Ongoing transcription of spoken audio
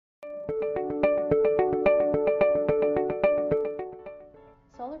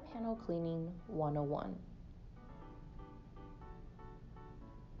101.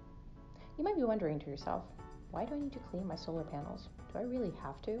 You might be wondering to yourself, why do I need to clean my solar panels? Do I really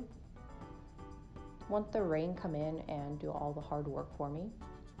have to? Won't the rain come in and do all the hard work for me?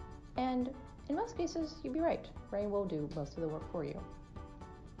 And in most cases, you'd be right. Rain will do most of the work for you.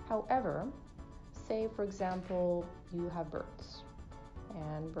 However, say for example, you have birds,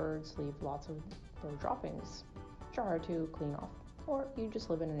 and birds leave lots of bird droppings, which are hard to clean off. Or you just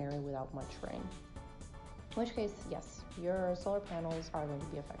live in an area without much rain. In which case, yes, your solar panels are going to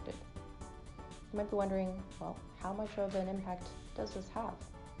be affected. You might be wondering, well, how much of an impact does this have?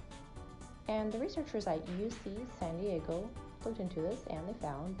 And the researchers at UC San Diego looked into this and they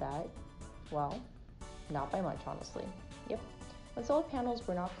found that, well, not by much, honestly. Yep. When solar panels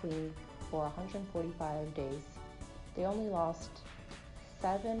were not cleaned for 145 days, they only lost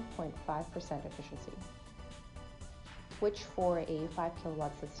 7.5% efficiency, which for a 5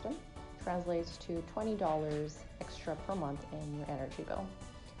 kilowatt system translates to $20 extra per month in your energy bill,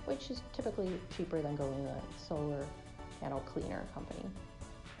 which is typically cheaper than going to a solar panel cleaner company.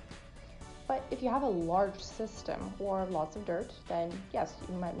 But if you have a large system or lots of dirt, then yes,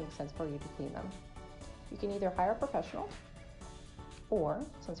 it might make sense for you to clean them. You can either hire a professional, or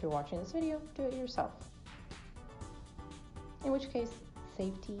since you're watching this video, do it yourself. In which case,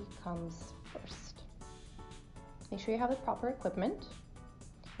 safety comes first. Make sure you have the proper equipment,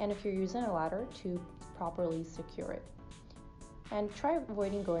 and if you're using a ladder, to properly secure it. And try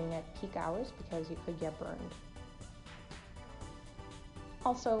avoiding going at peak hours because you could get burned.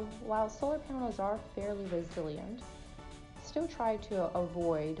 Also, while solar panels are fairly resilient, still try to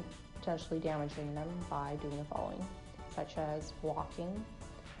avoid potentially damaging them by doing the following, such as walking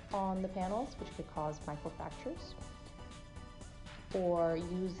on the panels, which could cause microfractures, or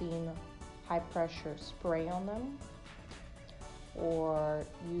using high pressure spray on them, or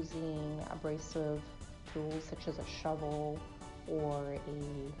using abrasive tools such as a shovel or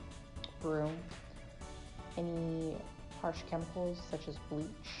a broom. Any harsh chemicals such as bleach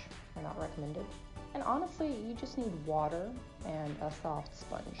are not recommended. And honestly, you just need water and a soft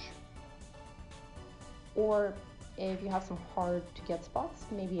sponge. Or if you have some hard to get spots,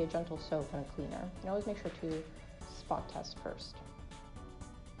 maybe a gentle soap and a cleaner. And always make sure to spot test first.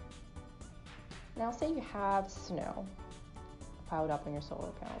 Now say you have snow piled up on your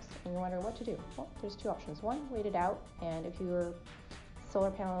solar panels and you're wondering what to do. Well, there's two options. One, wait it out, and if your solar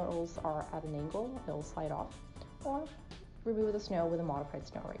panels are at an angle, it'll slide off. Or remove the snow with a modified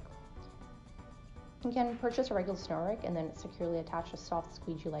snow rake. You can purchase a regular snow rake and then securely attach a soft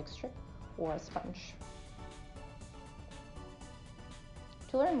squeegee-like strip or a sponge.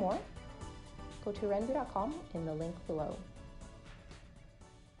 To learn more, go to renvu.com in the link below.